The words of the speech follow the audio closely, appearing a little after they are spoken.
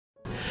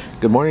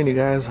Good morning, you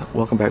guys.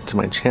 Welcome back to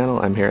my channel.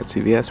 I'm here at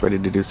CVS ready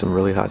to do some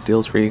really hot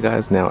deals for you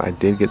guys. Now, I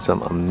did get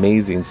some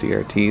amazing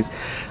CRTs.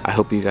 I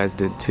hope you guys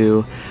did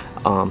too.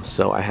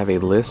 So I have a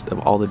list of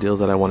all the deals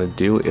that I want to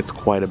do. It's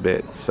quite a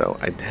bit. So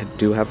I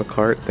do have a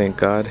cart, thank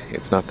God.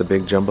 It's not the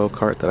big jumbo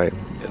cart that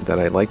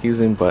I like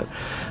using, but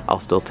I'll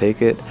still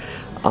take it.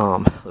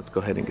 Let's go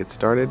ahead and get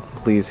started.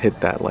 Please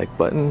hit that like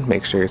button,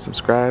 make sure you're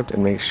subscribed,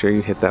 and make sure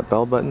you hit that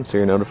bell button so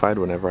you're notified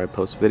whenever I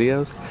post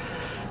videos.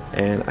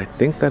 And I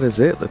think that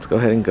is it. Let's go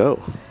ahead and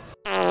go.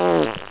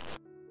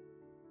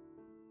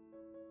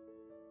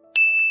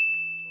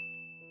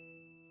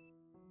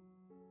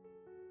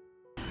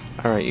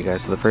 Alright, you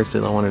guys, so the first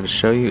deal I wanted to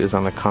show you is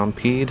on the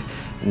Compeed.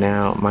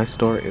 Now, my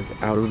store is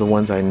out of the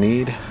ones I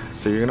need,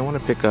 so you're going to want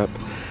to pick up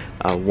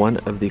one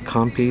of the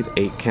Compeed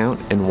 8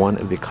 count and one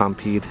of the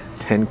Compeed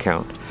 10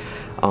 count.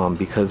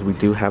 Because we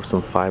do have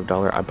some $5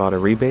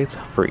 Ibotta rebates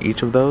for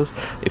each of those.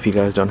 If you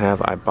guys don't have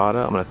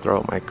Ibotta, I'm going to throw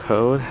out my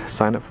code.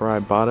 Sign up for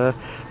Ibotta.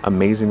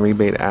 Amazing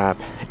rebate app.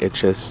 It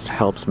just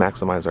helps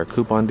maximize our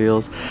coupon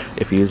deals.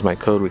 If you use my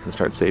code, we can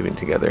start saving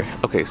together.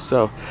 Okay,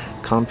 so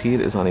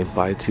Compeed is on a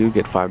buy two,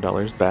 get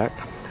 $5 back.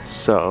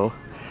 So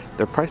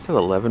they're priced at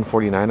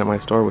 $11.49 at my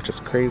store, which is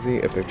crazy.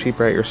 If they're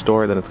cheaper at your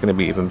store, then it's going to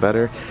be even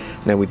better.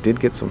 Now, we did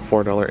get some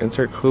 $4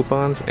 insert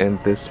coupons,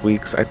 and this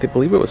week's, I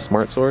believe it was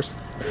Smart Source.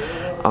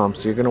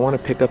 So you're going to want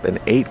to pick up an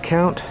 8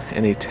 count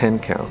and a 10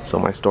 count. So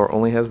my store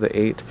only has the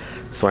 8,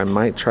 so I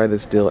might try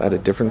this deal at a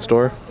different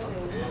store.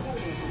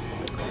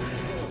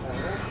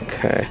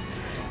 Okay,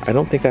 I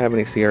don't think I have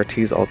any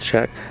CRTs. I'll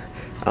check,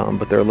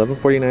 but they're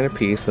 $11.49 a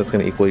piece. That's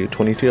going to equal you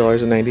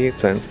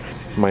 $22.98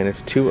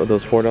 minus 2 of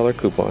those $4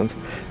 coupons.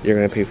 You're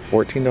going to pay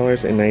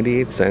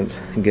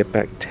 $14.98 and get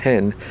back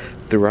 10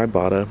 through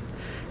Ibotta,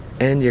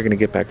 and you're going to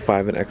get back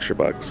 5 in extra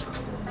bucks,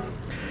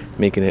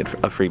 making it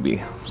a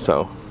freebie.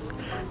 So.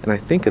 And I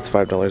think it's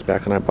 $5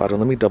 back on Ibotta.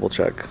 Let me double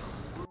check.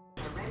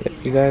 Yep,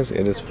 you guys,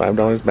 it is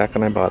 $5 back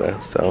on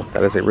Ibotta. So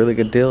that is a really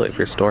good deal. If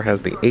your store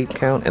has the 8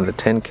 count and the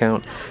 10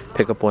 count,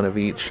 pick up one of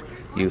each.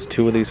 Use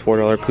 2 of these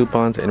 $4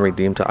 coupons and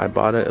redeem to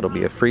Ibotta. It'll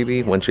be a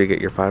freebie once you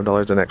get your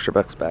 $5 and extra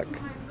bucks back.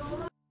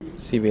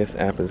 CVS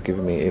app is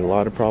giving me a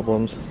lot of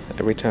problems.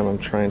 Every time I'm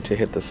trying to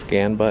hit the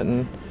scan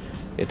button,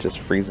 it just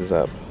freezes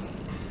up.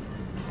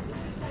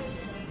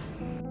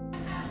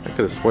 I could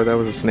have swore that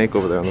was a snake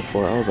over there on the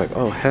floor. I was like,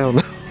 oh, hell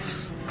no.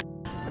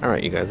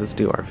 Alright, you guys, let's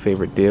do our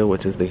favorite deal,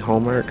 which is the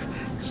Hallmark.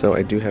 So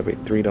I do have a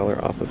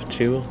 $3 off of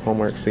 2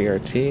 Hallmark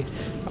CRT.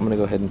 I'm going to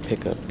go ahead and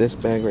pick up this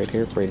bag right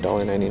here for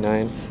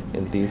 $1.99,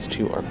 and these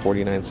two are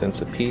 49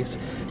 cents a piece.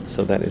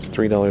 So that is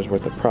 $3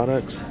 worth of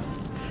products.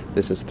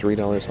 This is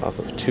 $3 off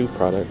of 2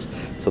 products,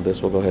 so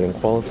this will go ahead and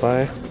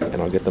qualify,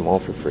 and I'll get them all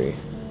for free.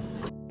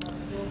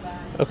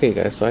 Okay,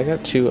 guys, so I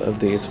got 2 of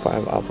these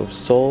 5 off of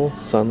Sol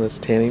Sunless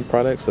Tanning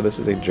products. So this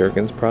is a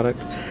Jergens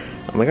product.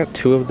 I got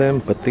 2 of them,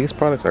 but these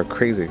products are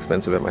crazy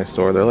expensive at my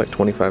store. They're like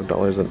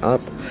 $25 and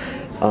up.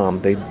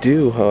 They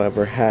do,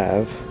 however,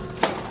 have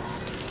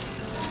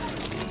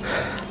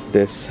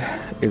this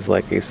is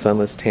like a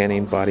sunless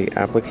tanning body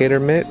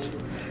applicator mitt.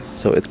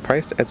 So it's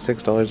priced at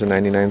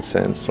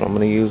 $6.99. So I'm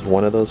going to use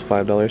one of those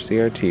 $5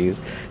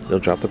 CRTs. It'll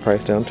drop the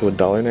price down to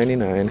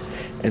 $1.99.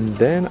 And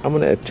then I'm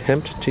going to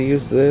attempt to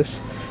use this,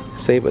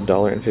 save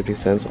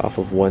 $1.50 off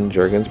of one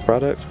Jergens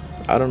product.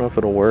 I don't know if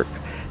it'll work.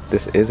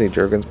 This is a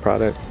Jergens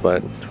product,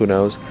 but who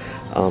knows.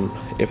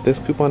 If this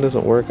coupon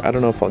doesn't work, I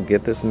don't know if I'll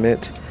get this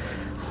mitt,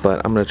 but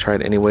I'm going to try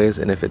it anyways,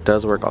 and if it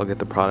does work, I'll get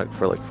the product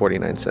for like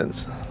 49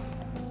 cents.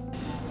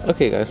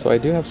 Okay, guys, so I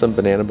do have some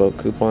Banana Boat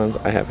coupons.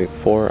 I have a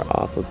 4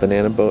 off of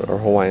Banana Boat or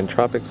Hawaiian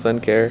Tropic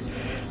Sun Care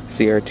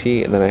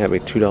CRT, and then I have a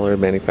 $2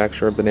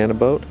 manufacturer Banana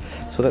Boat.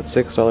 So that's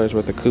 $6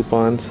 worth of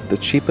coupons. The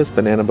cheapest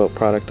Banana Boat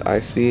product I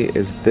see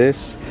is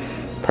this,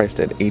 priced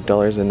at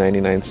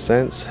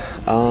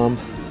 $8.99.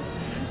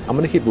 I'm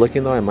going to keep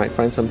looking though, I might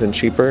find something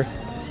cheaper.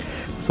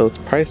 So it's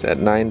priced at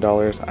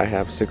 $9. I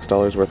have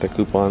 $6 worth of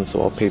coupons,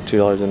 so I'll pay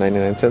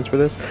 $2.99 for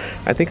this.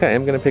 I think I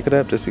am going to pick it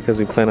up just because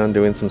we plan on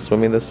doing some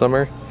swimming this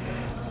summer.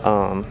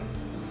 But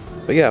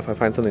yeah, if I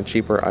find something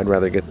cheaper, I'd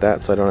rather get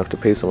that so I don't have to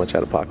pay so much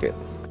out of pocket.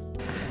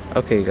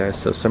 Okay, guys,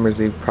 so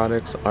Summer's Eve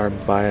products are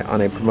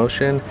on a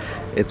promotion.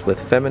 It's with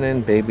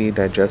feminine, baby,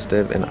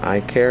 digestive, and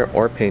eye care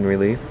or pain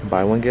relief.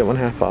 Buy one, get one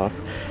half off.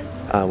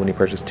 When you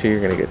purchase 2, you're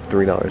going to get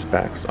 $3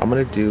 back. So I'm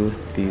going to do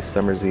the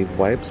Summer's Eve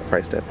wipes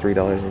priced at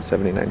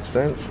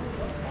 $3.79.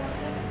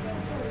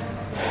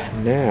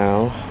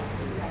 Now,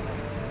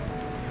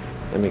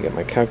 let me get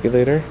my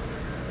calculator.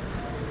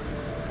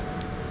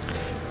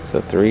 So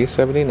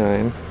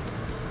 $3.79.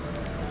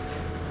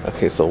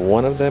 Okay, so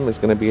one of them is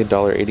going to be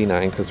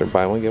 $1.89 because they're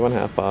buy one, get one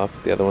half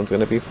off. The other one's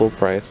going to be full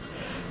priced.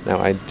 Now,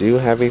 I do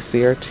have a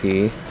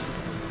CRT.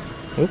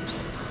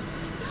 Oops.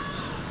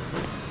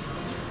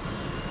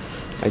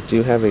 I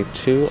do have a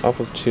 2 off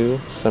of 2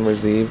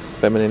 Summer's Eve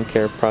Feminine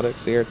Care Product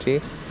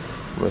CRT.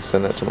 I'm going to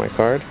send that to my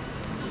card.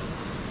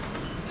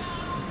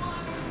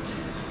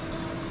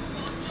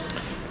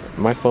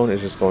 My phone is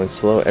just going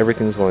slow.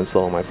 Everything's going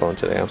slow on my phone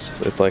today.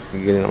 It's like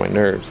getting on my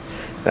nerves.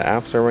 The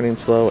apps are running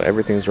slow.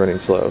 Everything's running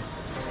slow.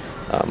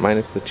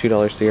 minus the $2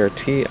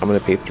 CRT, I'm going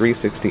to pay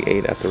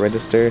 $3.68 at the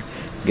register,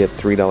 get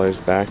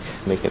 $3 back,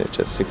 making it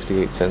just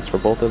 68 cents for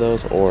both of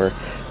those, or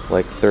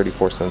like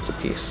 34 cents a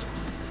piece.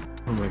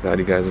 Oh my god,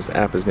 you guys, this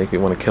app is making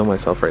me want to kill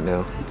myself right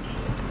now.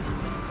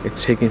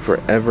 It's taking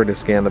forever to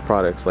scan the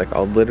products. Like,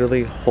 I'll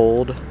literally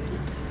hold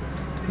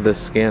the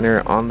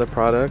scanner on the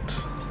product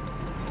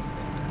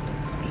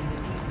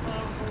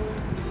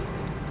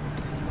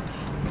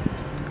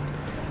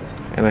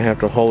and I have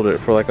to hold it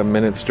for like a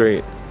minute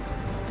straight.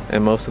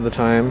 And most of the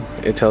time,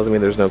 it tells me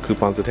there's no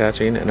coupons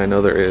attaching, and I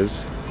know there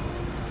is.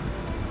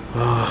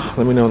 Oh,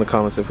 let me know in the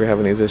comments if you're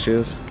having these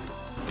issues.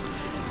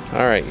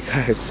 Alright, you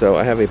guys, so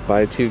I have a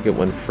buy two, get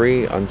one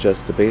free on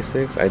Just the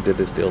Basics. I did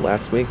this deal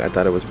last week. I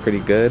thought it was pretty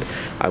good.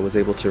 I was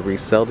able to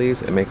resell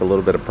these and make a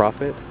little bit of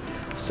profit.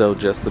 So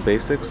Just the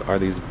Basics are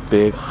these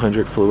big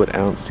 100 fluid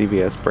ounce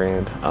CVS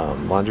brand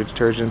laundry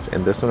detergents,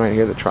 and this one right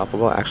here, the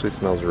Tropical, actually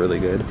smells really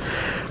good.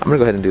 I'm gonna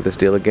go ahead and do this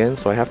deal again.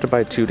 So I have to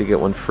buy two to get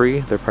one free.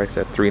 They're priced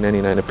at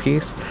 $3.99 a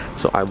piece,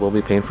 so I will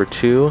be paying for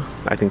two.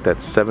 I think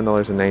that's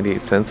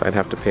 $7.98 I'd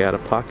have to pay out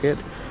of pocket,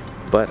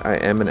 but I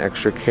am an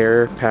Extra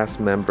Care Pass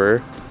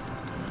member,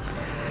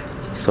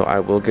 so I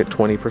will get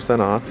 20%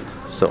 off.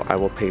 So I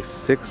will pay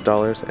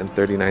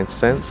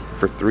 $6.39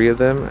 for three of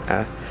them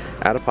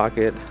out of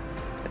pocket,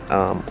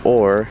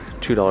 or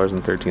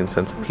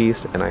 $2.13 a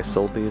piece, and I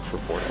sold these for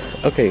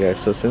 $4. Okay guys,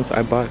 so since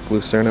I bought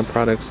Glucerna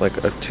products like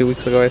 2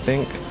 weeks ago, I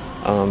think,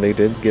 they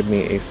did give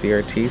me a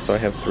CRT, so I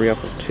have 3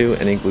 off of 2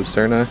 and a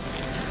Glucerna,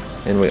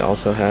 and we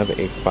also have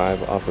a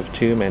 5 off of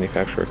 2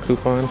 manufacturer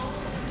coupon.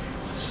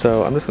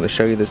 So I'm just going to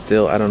show you this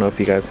deal. I don't know if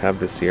you guys have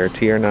the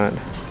CRT or not,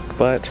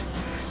 but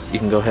you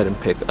can go ahead and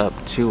pick up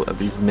 2 of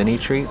these mini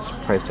treats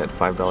priced at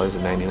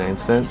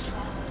 $5.99.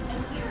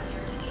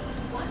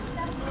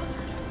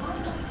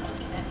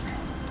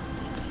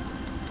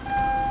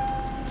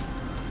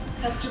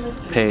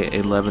 Pay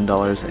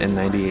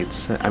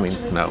 $11.98. I mean,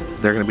 no,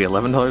 they're going to be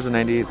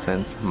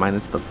 $11.98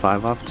 minus the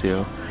 5 off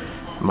 2,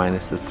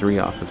 minus the 3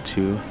 off of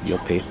 2. You'll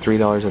pay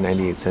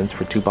 $3.98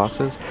 for 2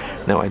 boxes.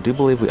 Now, I do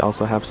believe we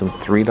also have some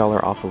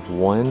 $3 off of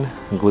 1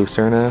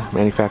 Glucerna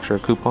manufacturer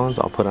coupons.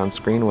 I'll put on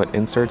screen what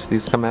inserts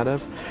these come out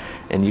of,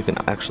 and you can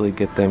actually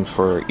get them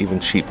for even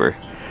cheaper.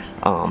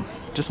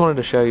 Just wanted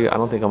to show you. I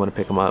don't think I'm going to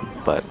pick them up,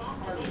 but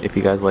if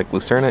you guys like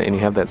Glucerna and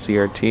you have that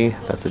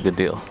CRT, that's a good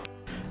deal.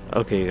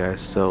 Okay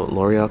guys, so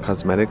L'Oreal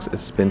Cosmetics is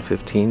spend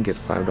 15, get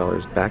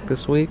 $5 back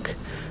this week.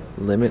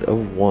 Limit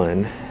of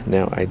 1.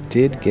 Now I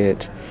did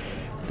get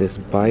this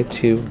buy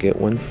 2, get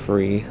 1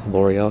 free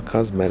L'Oreal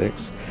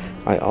Cosmetics.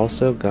 I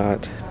also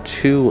got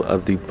 2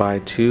 of the buy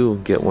 2,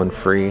 get 1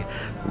 free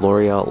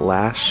L'Oreal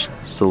Lash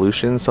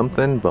Solution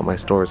something, but my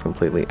store is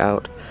completely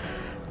out.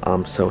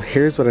 So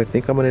here's what I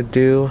think I'm going to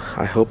do.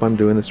 I hope I'm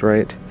doing this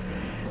right.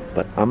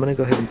 But I'm going to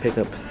go ahead and pick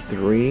up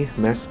 3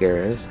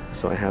 mascaras.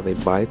 So I have a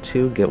buy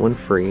 2, get 1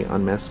 free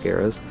on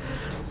mascaras.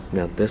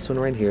 Now this one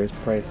right here is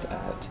priced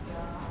at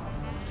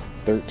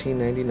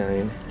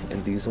 $13.99,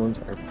 and these ones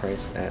are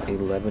priced at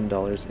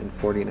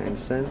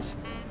 $11.49.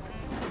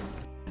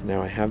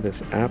 Now I have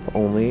this app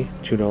only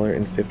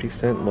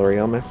 $2.50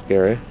 L'Oreal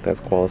mascara, that's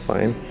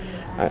qualifying.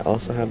 I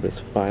also have this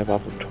 5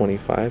 off of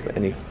 25,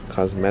 any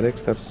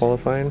cosmetics, that's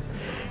qualifying.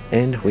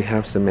 And we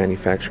have some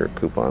manufacturer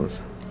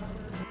coupons.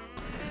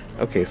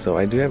 Okay, so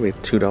I do have a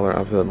 $2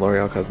 off of the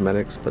L'Oreal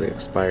Cosmetics, but it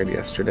expired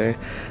yesterday.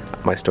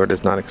 My store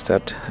does not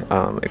accept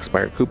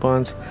expired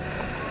coupons.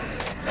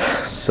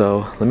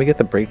 So let me get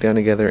the breakdown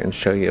together and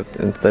show you,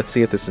 and let's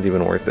see if this is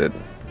even worth it.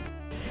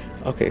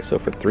 Okay, so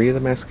for 3 of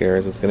the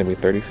mascaras, it's going to be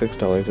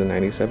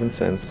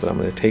 $36.97, but I'm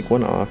going to take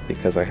one off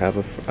because I have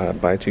a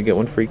buy 2, get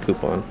 1 free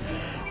coupon.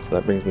 So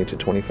that brings me to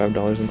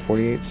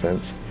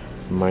 $25.48,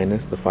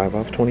 minus the 5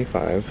 off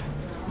 25,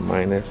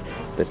 minus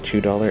the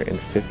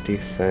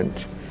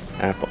 $2.50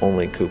 app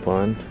only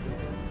coupon.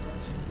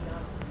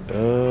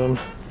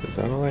 Is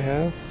that all I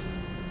have?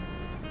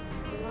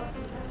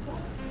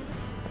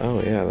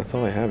 Oh yeah, that's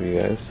all I have, you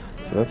guys.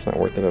 So that's not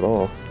worth it at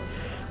all.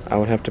 I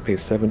would have to pay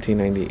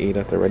 $17.98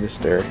 at the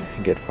register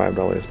and get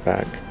 $5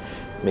 back,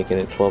 making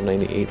it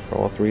 $12.98 for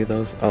all 3 of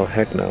those. Oh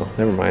heck no,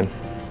 never mind.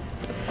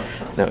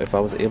 Now if I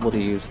was able to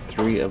use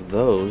 3 of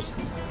those,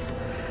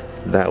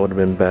 that would have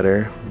been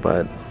better,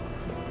 but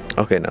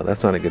okay, no,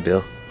 that's not a good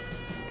deal.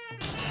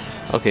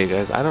 Okay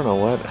guys, I don't know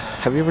what.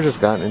 Have you ever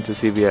just gotten into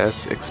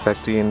CVS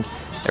expecting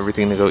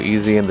everything to go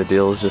easy and the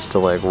deal is just to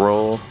like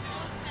roll?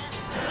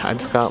 I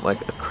just got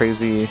like a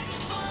crazy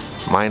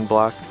mind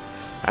block.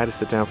 I had to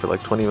sit down for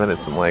like 20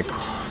 minutes and like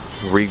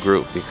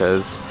regroup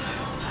because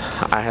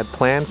I had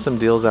planned some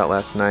deals out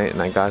last night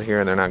and I got here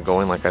and they're not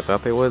going like I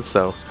thought they would.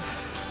 So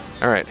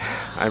alright,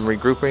 I'm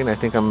regrouping. I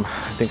think I'm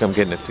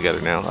getting it together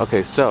now.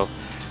 Okay, so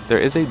there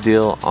is a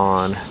deal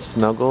on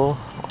Snuggle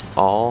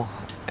All,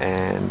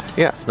 and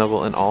yeah,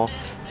 Snuggle and All.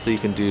 So you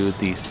can do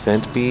the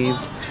scent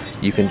beads,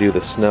 you can do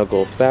the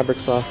Snuggle fabric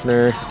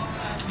softener,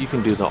 you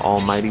can do the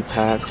Almighty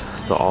packs,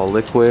 the all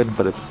liquid,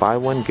 but it's buy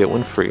 1 get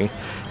 1 free.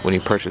 When you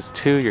purchase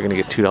 2, you're gonna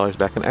get $2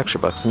 back in extra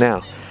bucks.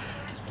 Now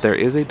there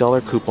is a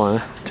 $1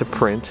 coupon to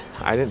print.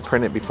 I didn't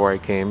print it before I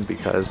came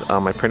because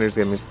my printer's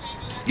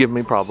giving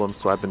me problems,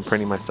 so I've been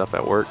printing my stuff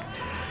at work.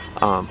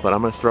 But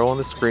I'm going to throw on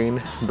the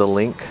screen the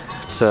link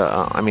to,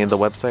 the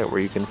website where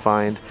you can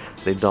find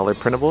the $1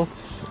 printable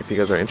if you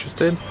guys are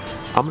interested.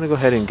 I'm going to go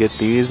ahead and get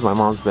these. My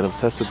mom's been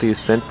obsessed with these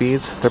scent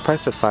beads. They're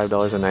priced at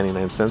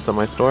 $5.99 on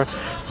my store.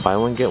 Buy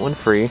one, get one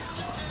free.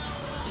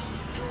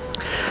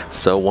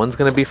 So one's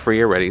going to be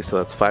free already, so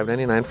that's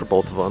 $5.99 for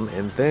both of them.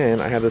 And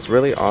then I have this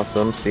really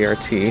awesome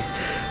CRT,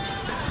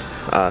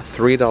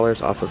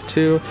 $3 off of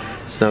 2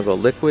 Snuggle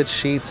liquid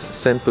sheets,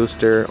 scent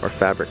booster, or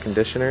fabric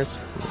conditioners.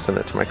 I'm going to send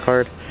that to my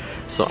card.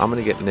 So I'm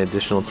going to get an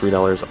additional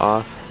 $3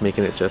 off,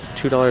 making it just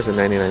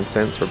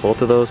 $2.99 for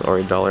both of those, or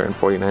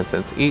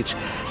 $1.49 each.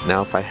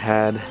 Now if I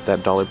had that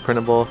 $1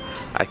 printable,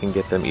 I can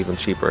get them even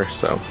cheaper.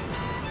 So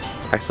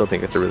I still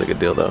think it's a really good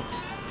deal though.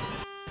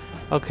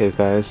 Okay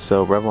guys,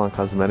 so Revlon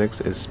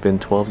Cosmetics is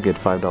spend 12 get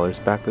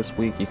 $5 back this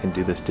week. You can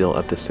do this deal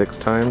up to 6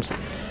 times.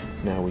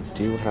 Now we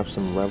do have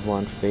some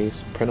Revlon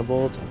face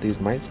printables. These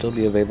might still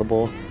be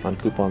available on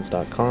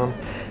coupons.com.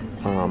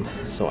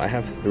 So I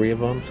have 3 of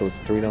them, so it's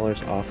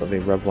 $3 off of a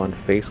Revlon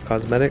face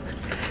cosmetic.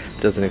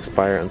 Doesn't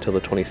expire until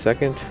the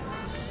 22nd.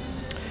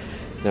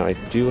 Now I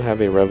do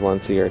have a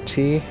Revlon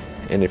CRT,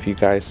 and if you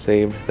guys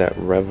saved that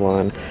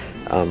Revlon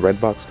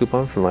Redbox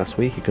coupon from last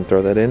week, you can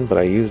throw that in, but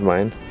I used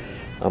mine.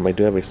 I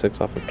do have a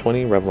 6 off of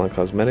 20 Revlon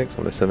Cosmetics.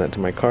 I'm going to send that to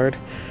my card.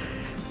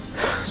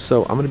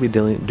 So I'm going to be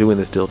doing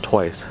this deal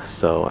twice.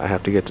 So I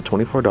have to get to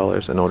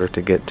 $24 in order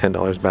to get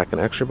 $10 back in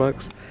extra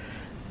bucks.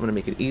 I'm going to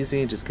make it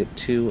easy. Just get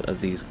 2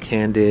 of these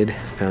Candid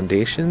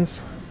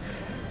foundations.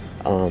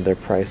 They're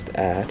priced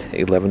at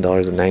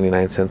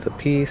 $11.99 a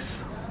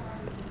piece.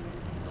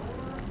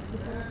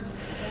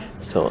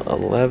 So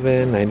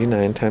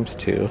 $11.99 times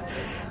 2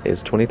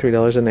 is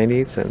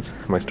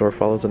 $23.98. My store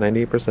follows the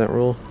 98%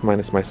 rule,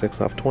 minus my 6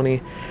 off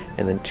 20,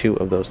 and then 2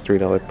 of those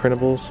 $3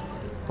 printables.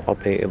 I'll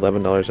pay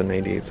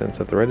 $11.98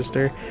 at the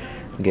register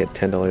and get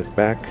 $10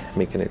 back,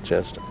 making it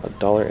just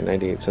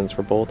 $1.98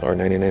 for both, or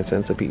 99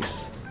 cents a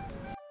piece.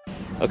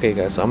 Okay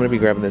guys, so I'm going to be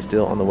grabbing this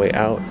deal on the way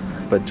out,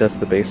 but just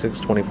the basics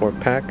 24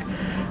 pack.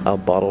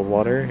 Bottled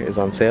water is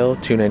on sale,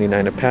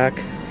 $2.99 a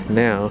pack.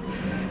 Now,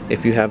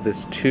 if you have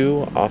this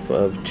 2 off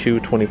of 2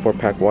 24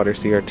 pack water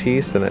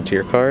CRT, send that to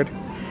your card.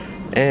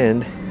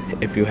 And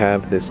if you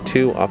have this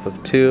 2 off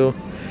of 2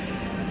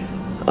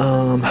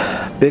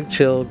 Big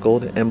Chill,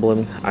 Gold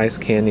Emblem, Ice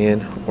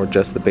Canyon, or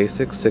just the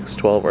basics 6,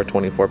 12, or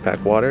 24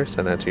 pack water,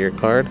 send that to your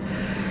card.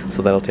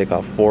 So that'll take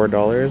off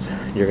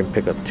 $4. You're gonna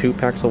pick up 2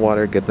 packs of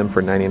water, get them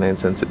for 99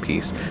 cents a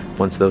piece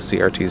once those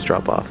CRTs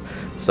drop off.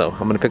 So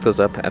I'm gonna pick those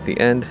up at the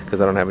end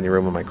because I don't have any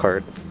room on my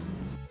card.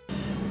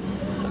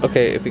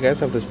 Okay, if you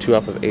guys have this 2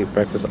 off of 8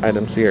 breakfast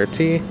item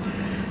CRT,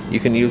 you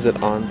can use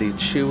it on the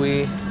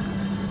Chewy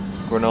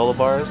granola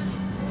bars.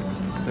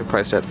 They're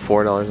priced at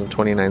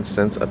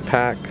 $4.29 a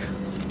pack.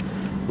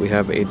 We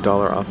have a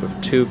 $1 off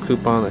of 2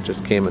 coupon that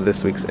just came in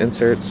this week's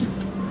inserts.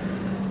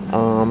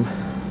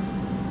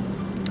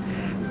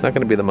 It's not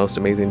going to be the most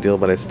amazing deal,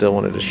 but I still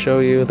wanted to show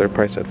you. They're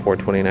priced at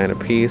 $4.29 a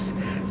piece.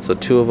 So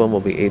 2 of them will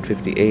be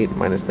 $8.58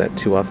 minus that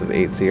 2 off of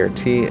 8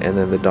 CRT, and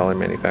then the $1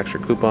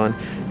 manufacturer coupon.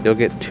 You'll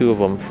get 2 of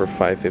them for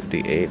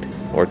 $5.58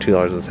 or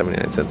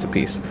 $2.79 a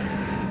piece.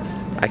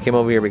 I came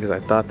over here because I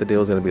thought the deal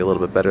was going to be a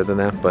little bit better than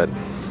that, but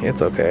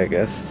it's okay, I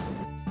guess.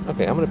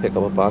 Okay, I'm going to pick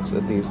up a box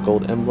of these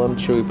Gold Emblem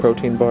Chewy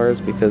protein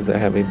bars because they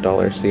have a $1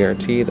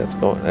 CRT that's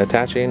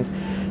attaching.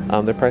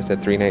 They're priced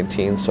at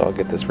 $3.19, so I'll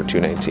get this for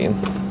 $2.19.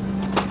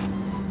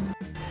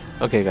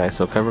 Okay guys,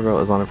 so CoverGirl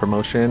is on a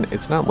promotion.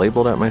 It's not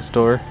labeled at my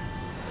store.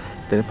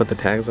 They didn't put the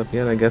tags up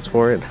yet, I guess,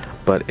 for it,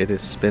 but it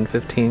is spend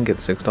 15, get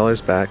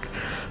 $6 back.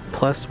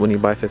 Plus, when you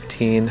buy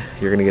 15,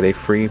 you're gonna get a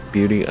free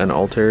Beauty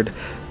Unaltered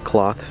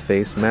cloth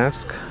face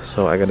mask.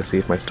 So I gotta see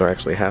if my store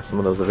actually has some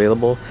of those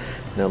available.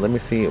 Now let me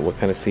see what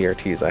kind of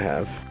CRTs I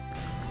have.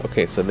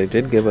 Okay, so they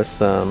did give us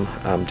some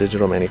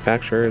digital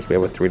manufacturers. We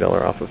have a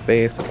 $3 off a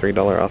face, a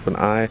 $3 off an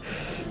eye,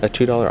 a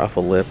 $2 off a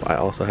lip. I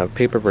also have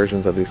paper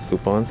versions of these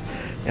coupons,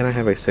 and I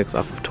have a 6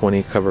 off of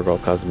 20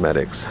 CoverGirl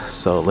Cosmetics.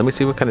 So let me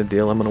see what kind of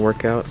deal I'm gonna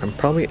work out. I'm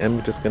probably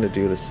just gonna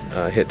do this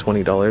hit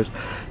 $20,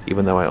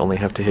 even though I only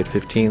have to hit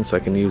 15, so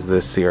I can use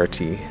this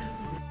CRT.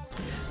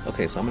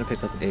 Okay, so I'm gonna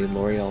pick up a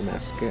L'Oreal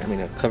mascara,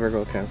 a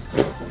CoverGirl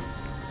mascara.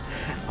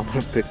 I'm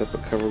gonna pick up a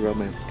CoverGirl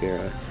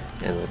mascara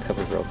and a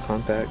CoverGirl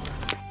compact.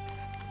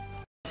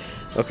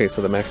 Okay,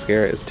 so the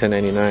mascara is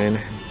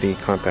 $10.99, the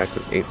compact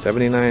is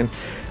 $8.79.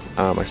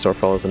 My store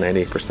follows the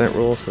 98%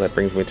 rule, so that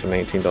brings me to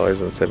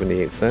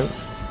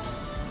 $19.78.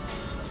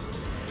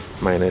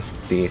 Minus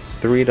the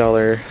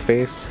 $3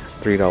 face,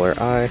 $3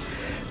 eye,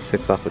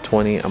 6 off of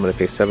 20, I'm going to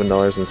pay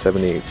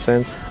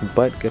 $7.78,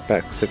 but get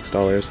back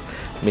 $6,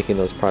 making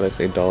those products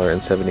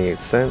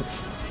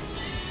 $1.78.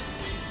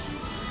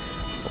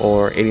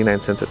 Or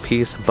 89 cents a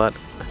piece, but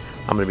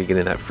I'm going to be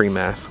getting that free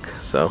mask,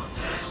 so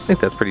I think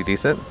that's pretty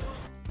decent.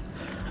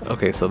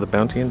 Okay, so the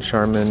Bounty and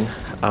Charmin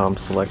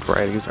select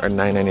varieties are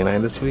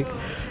 $9.99 this week.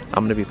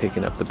 I'm going to be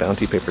picking up the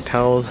Bounty paper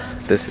towels.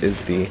 This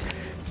is the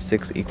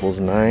 6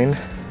 equals 9.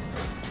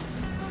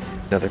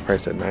 Now they're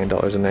priced at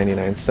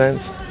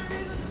 $9.99.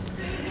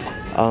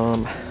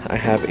 I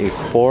have a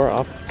 4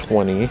 off of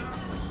 20.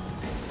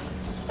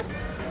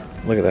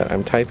 Look at that,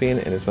 I'm typing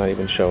and it's not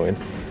even showing.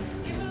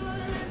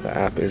 The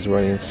app is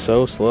running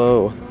so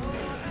slow.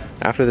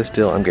 After this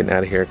deal, I'm getting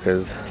out of here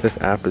because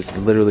this app is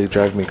literally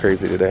driving me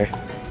crazy today.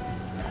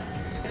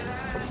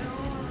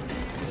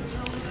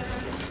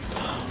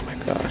 Oh my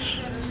gosh.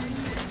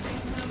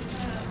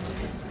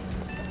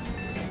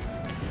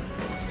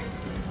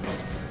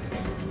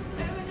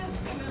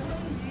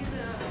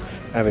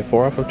 I have a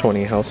 4 off of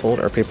 20 household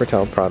or paper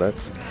towel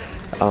products,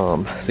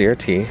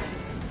 CRT.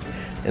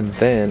 And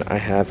then I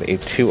have a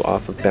 2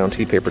 off of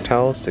Bounty paper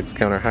towels, 6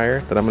 count or higher,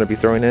 that I'm going to be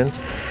throwing in.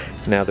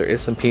 Now there is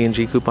some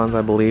P&G coupons,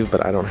 I believe,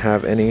 but I don't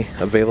have any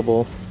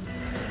available.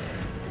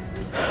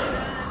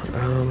 I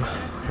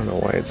don't know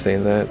why it's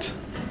saying that.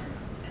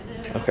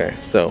 Okay,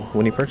 so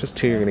when you purchase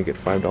 2, you're going to get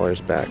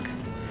 $5 back.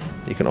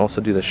 You can also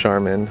do the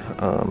Charmin.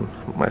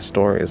 My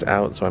store is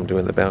out, so I'm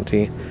doing the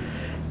Bounty.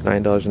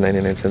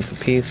 $9.99 a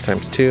piece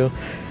times 2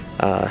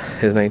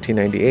 is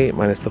 $19.98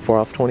 minus the 4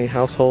 off 20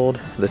 household.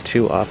 The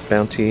 2 off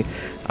Bounty,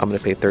 I'm going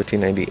to pay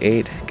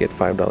 $13.98, get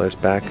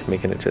 $5 back,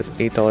 making it just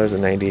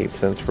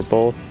 $8.98 for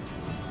both,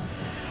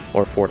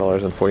 or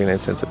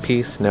 $4.49 a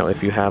piece. Now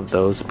if you have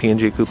those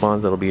P&G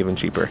coupons, it'll be even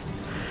cheaper.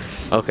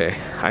 Okay,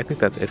 I think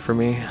that's it for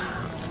me.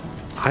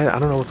 I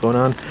don't know what's going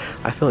on.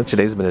 I feel like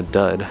today's been a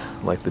dud.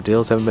 Like, the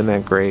deals haven't been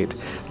that great.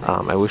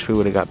 I wish we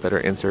would have got better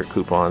insert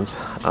coupons.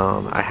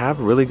 I have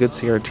really good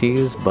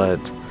CRTs, but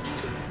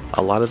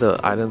a lot of the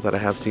items that I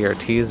have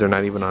CRTs, they're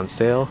not even on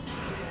sale.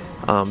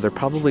 There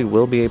probably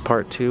will be a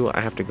part 2.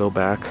 I have to go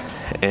back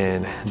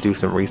and do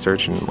some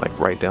research and like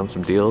write down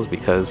some deals,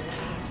 because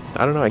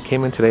I don't know, I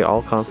came in today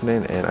all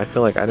confident and I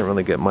feel like I didn't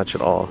really get much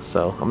at all.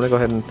 So I'm gonna go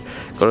ahead and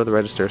go to the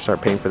register,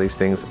 start paying for these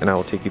things, and I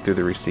will take you through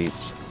the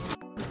receipts.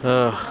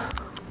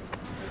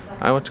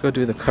 I went to go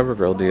do the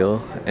CoverGirl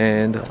deal,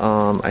 and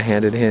I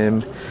handed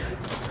him,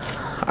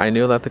 I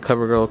knew that the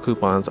CoverGirl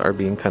coupons are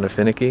being kind of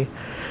finicky,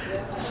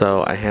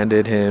 so I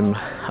handed him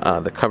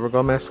the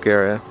CoverGirl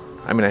mascara.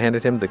 I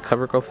handed him the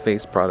CoverGirl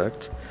face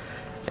product,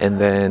 and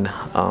then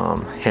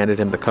handed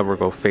him the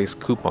CoverGirl face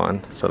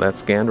coupon, so that's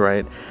scanned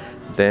right.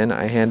 Then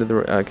I handed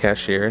the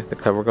cashier the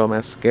CoverGirl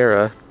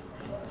mascara,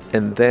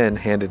 and then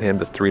handed him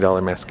the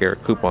 $3 mascara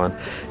coupon,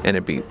 and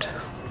it beeped.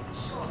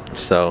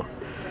 So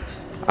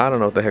I don't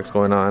know what the heck's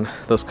going on.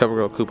 Those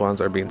CoverGirl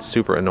coupons are being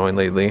super annoying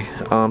lately.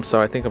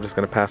 So I think I'm just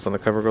gonna pass on the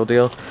CoverGirl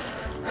deal.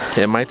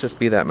 It might just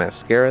be that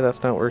mascara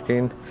that's not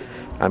working.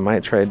 I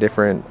might try a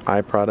different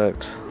eye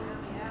product,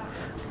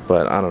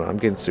 but I don't know, I'm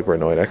getting super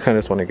annoyed. I kinda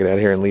just wanna get out of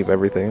here and leave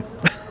everything.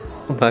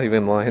 I'm not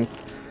even lying.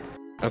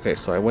 Okay,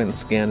 so I went and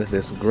scanned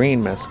this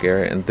green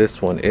mascara, and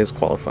this one is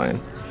qualifying.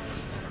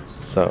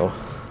 So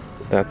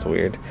that's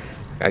weird.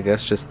 I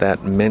guess just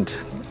that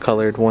mint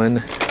colored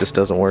one just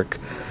doesn't work,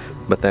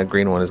 but that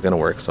green one is gonna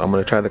work. So I'm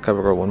gonna try the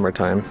CoverGirl one more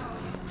time.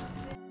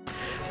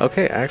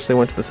 Okay, I actually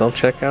went to the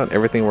self-checkout.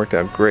 Everything worked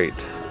out great.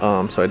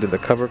 So I did the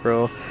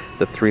CoverGirl.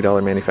 The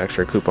 $3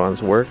 manufacturer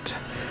coupons worked.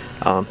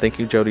 Thank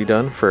you, Jody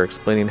Dunn, for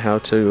explaining how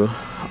to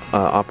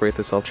operate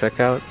the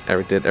self-checkout.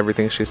 I did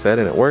everything she said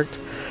and it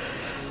worked.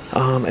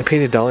 I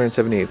paid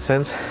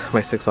 $1.78.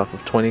 My 6 off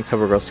of 20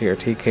 CoverGirl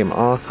CRT came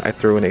off. I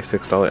threw in a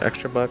 $6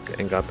 extra buck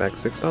and got back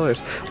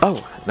 $6.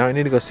 Oh, now I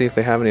need to go see if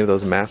they have any of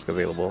those masks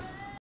available.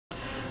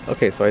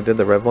 Okay, so I did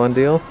the Revlon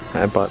deal.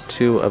 I bought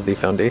 2 of the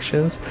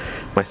foundations.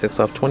 My 6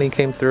 off 20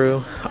 came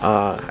through.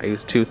 I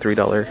used 2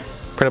 $3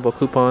 printable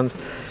coupons,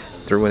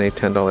 threw in a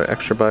 $10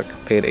 extra buck,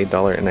 paid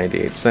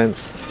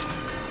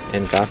 $8.98,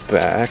 and got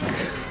back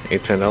a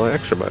 $10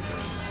 extra buck.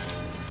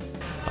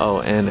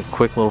 Oh, and a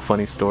quick little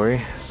funny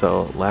story.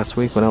 So last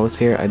week when I was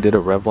here, I did a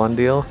Revlon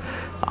deal.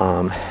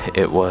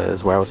 It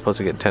was where I was supposed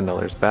to get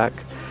 $10 back.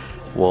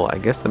 Well, I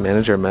guess the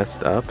manager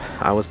messed up.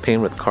 I was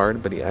paying with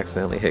card, but he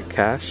accidentally hit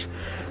cash.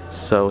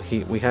 So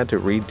we had to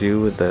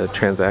redo the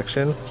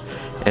transaction,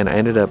 and I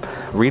ended up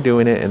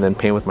redoing it and then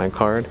paying with my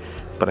card.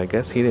 But I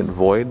guess he didn't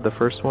void the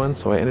first one,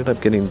 so I ended up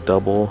getting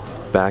double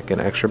back in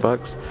extra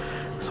bucks.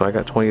 So I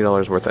got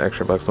 $20 worth of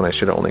extra bucks when I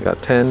should have only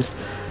got 10.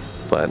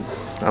 But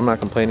I'm not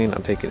complaining,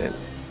 I'm taking it.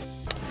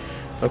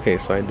 Okay,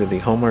 so I did the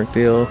Hallmark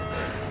deal.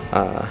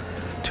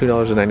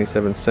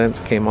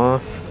 $2.97 came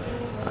off.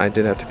 I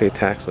did have to pay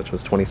tax, which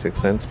was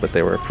 26 cents, but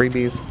they were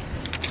freebies.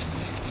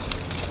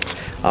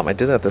 I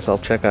did that the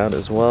self-checkout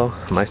as well.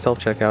 My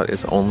self-checkout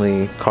is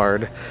only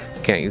card,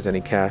 can't use any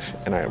cash,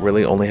 and I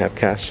really only have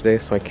cash today,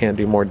 so I can't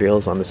do more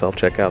deals on the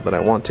self-checkout that I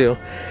want to,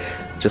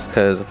 just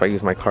because if I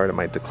use my card it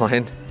might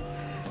decline.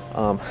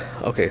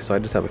 Okay, so I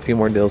just have a few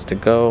more deals to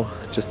go.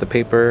 Just the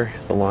paper,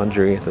 the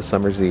laundry, the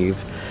Summer's Eve,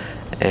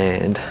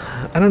 and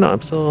I don't know,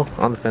 I'm still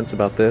on the fence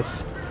about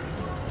this.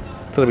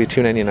 It's gonna be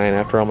 $2.99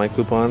 after all my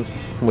coupons.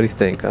 What do you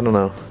think? I don't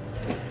know.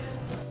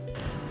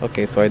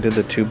 Okay, so I did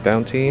the 2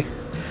 Bounty.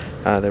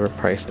 They were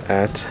priced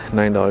at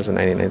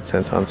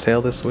 $9.99 on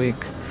sale this week.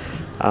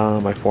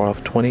 My 4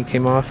 off 20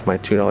 came off. My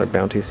 $2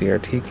 Bounty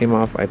CRT came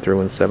off. I threw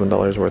in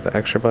 $7 worth of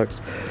extra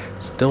bucks.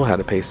 Still had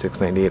to pay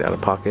 $6.98 out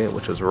of pocket,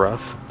 which was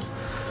rough.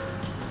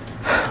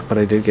 but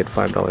I did get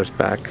 $5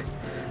 back.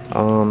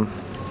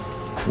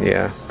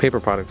 Yeah, paper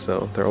products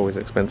though, they're always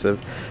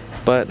expensive,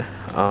 but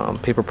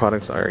paper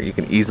products are, you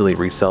can easily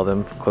resell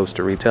them close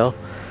to retail.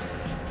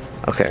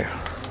 Okay,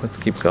 let's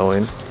keep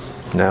going.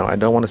 Now I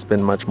don't want to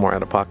spend much more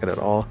out of pocket at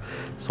all,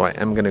 so I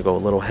am going to go a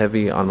little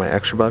heavy on my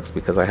extra bucks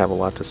because I have a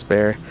lot to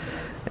spare,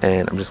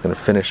 and I'm just going to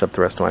finish up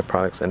the rest of my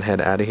products and head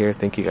out of here.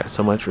 Thank you guys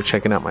so much for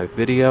checking out my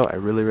video. I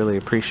really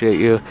appreciate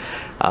you.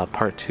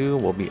 Part 2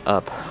 will be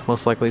up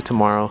most likely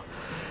tomorrow,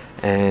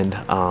 and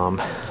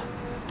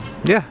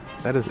yeah,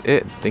 that is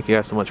it. Thank you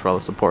guys so much for all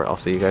the support. I'll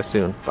see you guys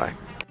soon. Bye.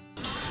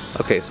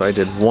 Okay, so I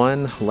did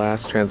one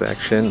last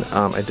transaction.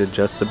 I did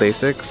just the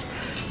basics,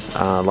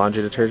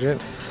 laundry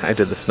detergent. I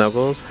did the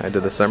Snuggles. I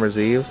did the Summer's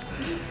Eves.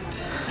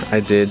 I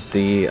did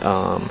the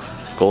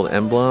gold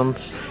emblem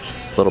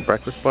little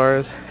breakfast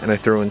bars, and I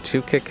threw in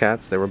 2 Kit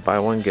Kats. They were buy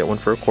one get one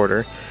for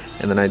 $1,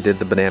 and then I did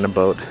the Banana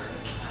Boat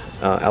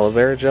aloe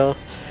vera gel.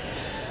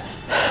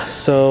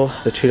 So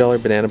the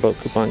 $2 Banana Boat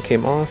coupon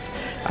came off.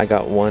 I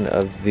got one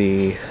of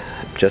the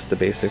just the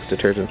basics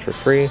detergents for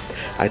free.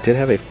 I did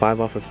have a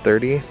 5 off of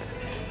 30.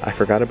 I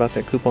forgot about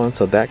that coupon,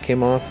 so that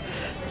came off.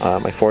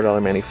 My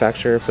 $4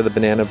 manufacturer for the my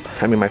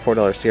 $4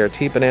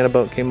 CRT Banana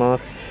Boat came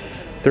off.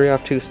 3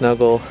 off 2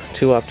 Snuggle,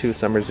 2 off 2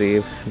 Summer's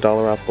Eve,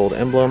 $1 off Gold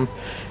Emblem.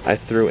 I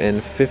threw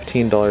in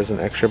 $15 in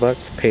extra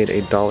bucks, paid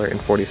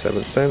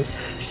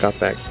 $1.47, got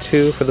back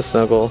 2 for the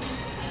Snuggle,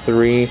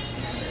 3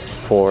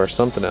 for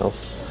something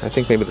else. I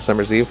think maybe the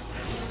Summer's Eve.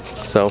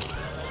 So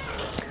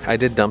I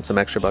did dump some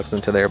extra bucks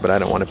into there, but I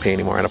don't want to pay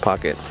any more out of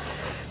pocket.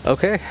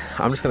 Okay,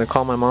 I'm just gonna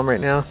call my mom right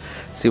now,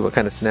 see what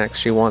kind of snacks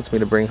she wants me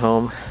to bring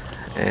home,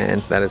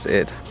 and that is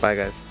it. Bye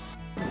guys.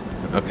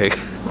 Okay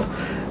guys,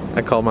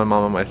 I called my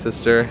mom and my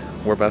sister.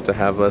 We're about to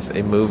have us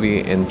a movie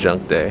in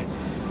Junk Day.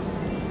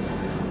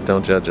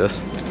 Don't judge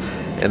us.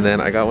 And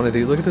then I got one of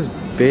these. Look at this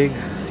big,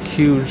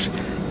 huge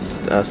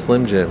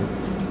Slim Jim.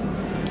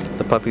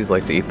 The puppies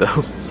like to eat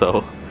those,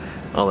 so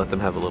I'll let them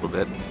have a little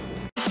bit.